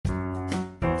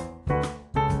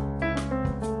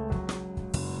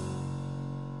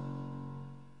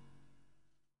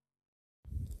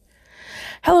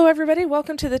Hello, everybody.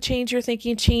 Welcome to the Change Your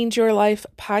Thinking, Change Your Life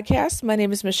podcast. My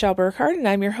name is Michelle Burkhardt, and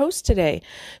I'm your host today.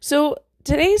 So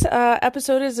today's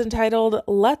episode is entitled,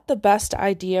 Let the Best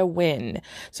Idea Win.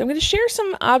 So I'm going to share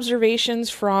some observations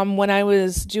from when I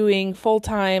was doing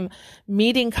full-time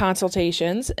meeting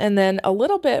consultations, and then a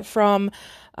little bit from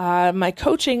my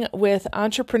coaching with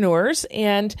entrepreneurs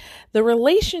and the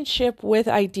relationship with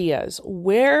ideas.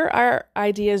 Where are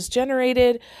ideas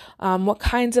generated? What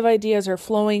kinds of ideas are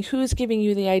flowing? Who's giving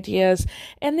you the ideas?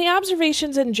 And the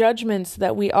observations and judgments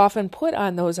that we often put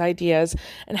on those ideas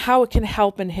and how it can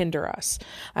help and hinder us.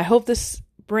 I hope this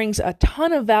brings a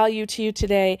ton of value to you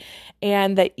today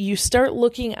and that you start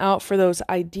looking out for those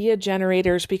idea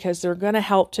generators because they're going to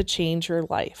help to change your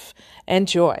life.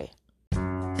 Enjoy.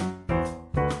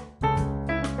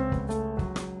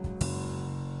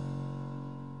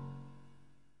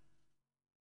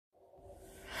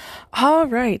 All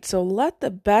right, so let the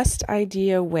best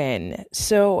idea win.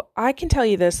 So I can tell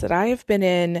you this, that I have been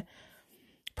in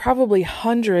probably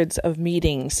hundreds of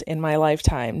meetings in my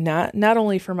lifetime, not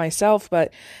only for myself,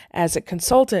 but as a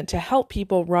consultant to help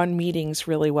people run meetings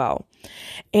really well.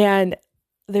 And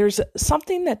there's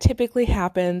something that typically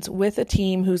happens with a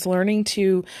team who's learning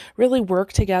to really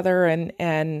work together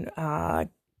and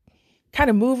kind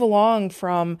of move along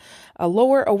from a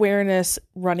lower awareness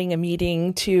running a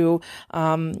meeting to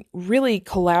really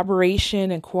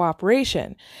collaboration and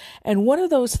cooperation. And one of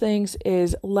those things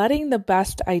is letting the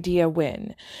best idea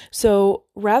win. So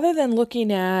rather than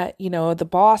looking at, the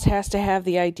boss has to have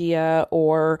the idea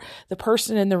or the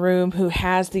person in the room who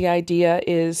has the idea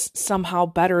is somehow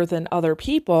better than other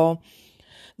people,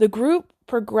 the group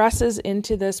progresses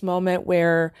into this moment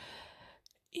where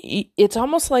it's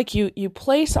almost like you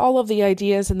place all of the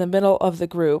ideas in the middle of the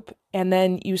group and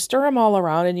then you stir them all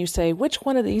around and you say, which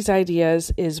one of these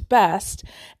ideas is best?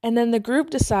 And then the group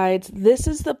decides this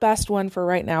is the best one for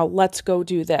right now. Let's go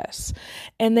do this.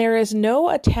 And there is no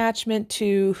attachment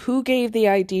to who gave the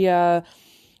idea.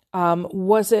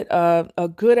 Was it a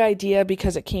good idea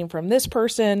because it came from this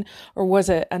person, or was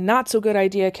it a not so good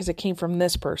idea because it came from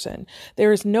this person?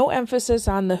 There is no emphasis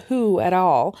on the who at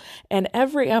all, and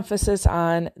every emphasis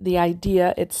on the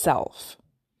idea itself.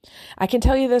 I can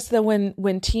tell you this, that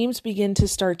when teams begin to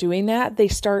start doing that, they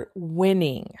start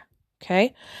winning.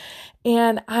 Okay.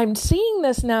 And I'm seeing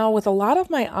this now with a lot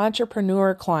of my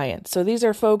entrepreneur clients. So these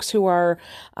are folks who are,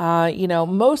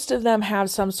 most of them have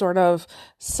some sort of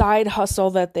side hustle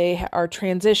that they are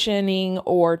transitioning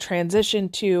or transition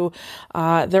to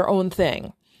their own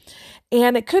thing.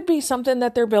 And it could be something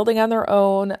that they're building on their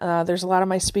own. There's a lot of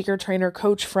my speaker, trainer,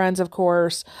 coach friends, of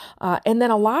course. And then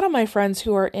a lot of my friends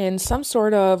who are in some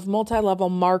sort of multi-level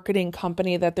marketing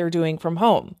company that they're doing from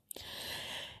home.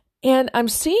 And I'm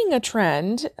seeing a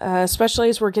trend, especially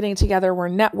as we're getting together, we're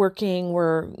networking,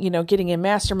 we're, getting in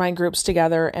mastermind groups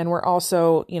together, and we're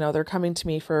also, they're coming to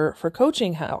me for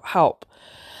coaching help.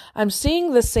 I'm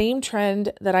seeing the same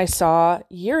trend that I saw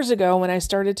years ago when I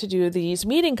started to do these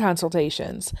meeting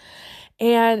consultations.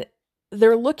 And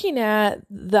they're looking at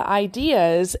the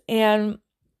ideas and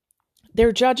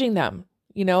they're judging them.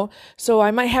 So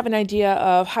I might have an idea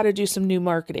of how to do some new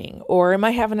marketing, or I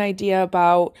might have an idea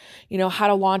about, how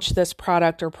to launch this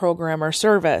product or program or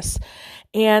service.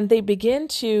 And they begin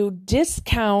to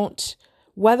discount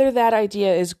whether that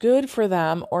idea is good for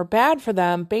them or bad for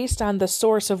them based on the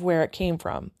source of where it came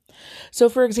from. So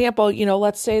for example,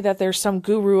 let's say that there's some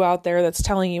guru out there that's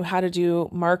telling you how to do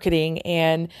marketing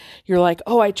and you're like,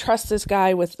 oh, I trust this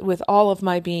guy with all of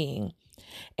my being.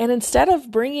 And instead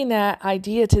of bringing that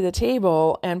idea to the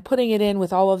table and putting it in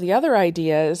with all of the other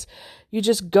ideas, you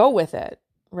just go with it,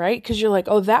 right? Because you're like,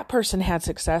 oh, that person had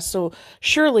success, so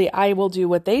surely I will do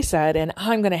what they said and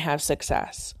I'm going to have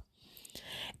success.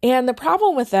 And the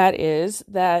problem with that is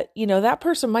that, that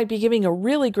person might be giving a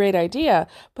really great idea,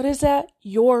 but is that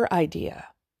your idea?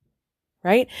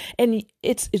 Right? And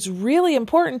it's really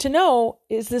important to know,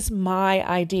 is this my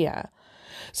idea?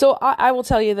 So I will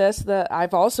tell you this, that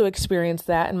I've also experienced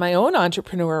that in my own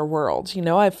entrepreneur world.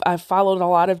 I've followed a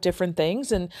lot of different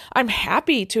things and I'm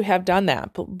happy to have done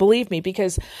that. Believe me,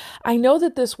 because I know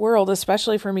that this world,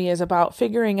 especially for me, is about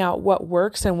figuring out what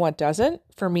works and what doesn't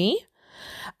for me.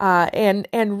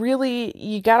 And really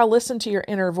you got to listen to your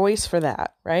inner voice for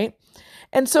that. Right.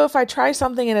 And so if I try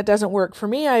something and it doesn't work for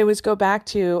me, I always go back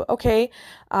to, okay,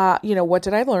 what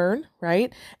did I learn,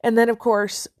 right? And then, of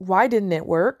course, why didn't it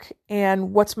work?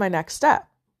 And what's my next step?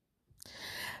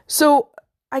 So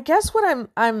I guess what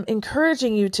I'm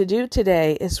encouraging you to do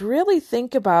today is really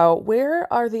think about, where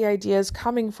are the ideas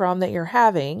coming from that you're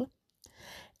having?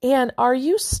 And are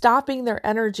you stopping their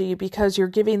energy because you're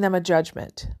giving them a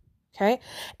judgment? Okay.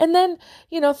 And then,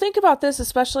 think about this,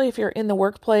 especially if you're in the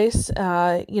workplace,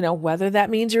 whether that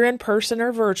means you're in person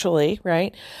or virtually,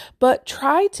 right? But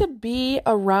try to be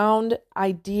around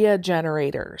idea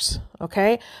generators.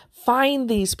 Okay. Find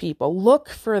these people, look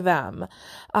for them.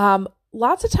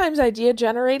 Lots of times idea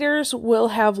generators will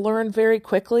have learned very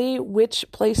quickly which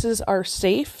places are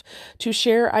safe to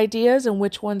share ideas and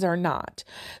which ones are not.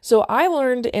 So I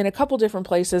learned in a couple different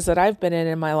places that I've been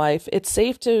in my life, it's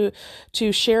safe to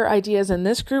share ideas in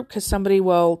this group because somebody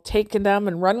will take them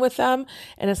and run with them.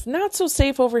 And it's not so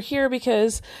safe over here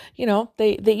because,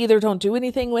 they either don't do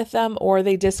anything with them or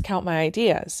they discount my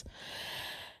ideas.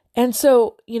 And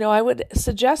so, I would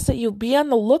suggest that you be on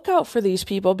the lookout for these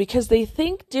people because they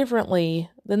think differently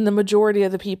than the majority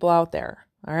of the people out there.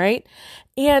 All right.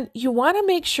 And you want to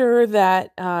make sure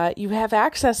that you have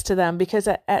access to them because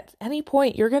at any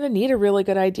point you're going to need a really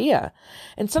good idea.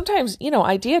 And sometimes,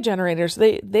 idea generators,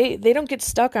 they don't get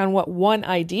stuck on one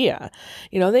idea.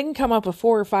 They can come up with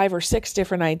 4 or 5 or 6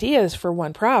 different ideas for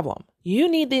one problem. You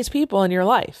need these people in your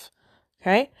life.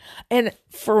 Okay. And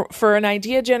for an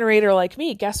idea generator like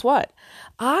me, guess what?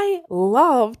 I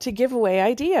love to give away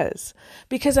ideas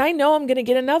because I know I'm going to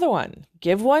get another one.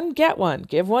 Give one, get one.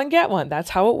 Give one, get one.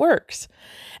 That's how it works.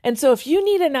 And so if you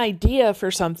need an idea for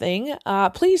something,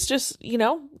 please just,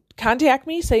 contact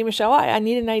me. Say, Michelle, I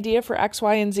need an idea for X,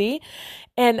 Y, and Z.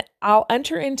 And I'll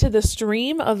enter into the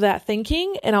stream of that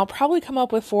thinking and I'll probably come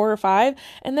up with 4 or 5.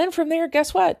 And then from there,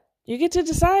 guess what? You get to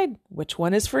decide which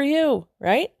one is for you,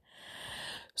 right?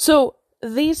 So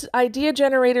these idea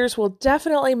generators will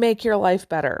definitely make your life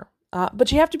better,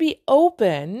 but you have to be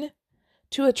open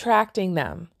to attracting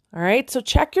them. All right. So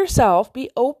check yourself, be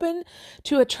open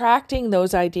to attracting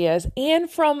those ideas and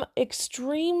from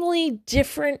extremely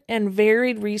different and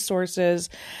varied resources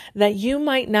that you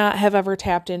might not have ever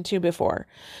tapped into before.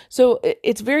 So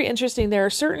it's very interesting. There are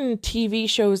certain TV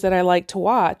shows that I like to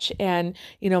watch. And,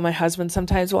 my husband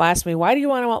sometimes will ask me, why do you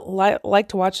want to like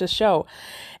to watch this show?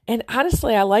 And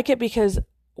honestly, I like it because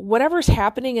whatever's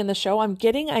happening in the show, I'm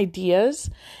getting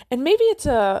ideas, and maybe it's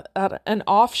an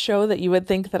off show that you would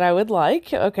think that I would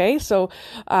like. Okay. So,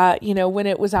 when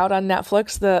it was out on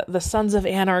Netflix, the Sons of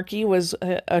Anarchy was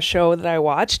a show that I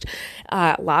watched,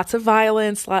 lots of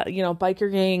violence,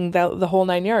 biker gang, the whole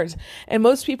 9 yards. And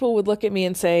most people would look at me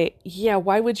and say, yeah,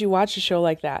 why would you watch a show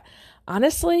like that?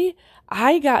 Honestly,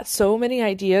 I got so many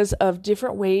ideas of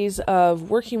different ways of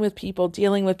working with people,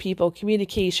 dealing with people,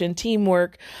 communication,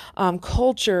 teamwork,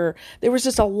 culture. There was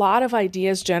just a lot of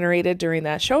ideas generated during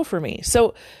that show for me.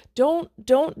 So don't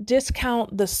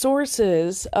discount the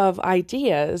sources of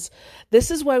ideas. This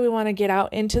is why we want to get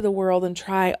out into the world and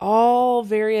try all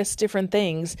various different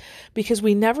things because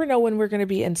we never know when we're going to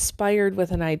be inspired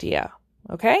with an idea.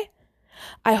 Okay?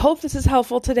 I hope this is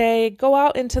helpful today. Go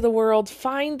out into the world,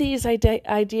 find these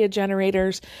idea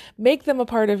generators, make them a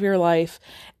part of your life,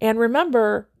 and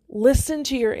remember, listen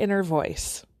to your inner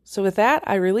voice. So with that,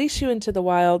 I release you into the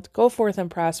wild. Go forth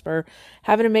and prosper.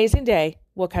 Have an amazing day.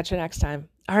 We'll catch you next time.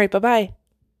 All right, bye-bye.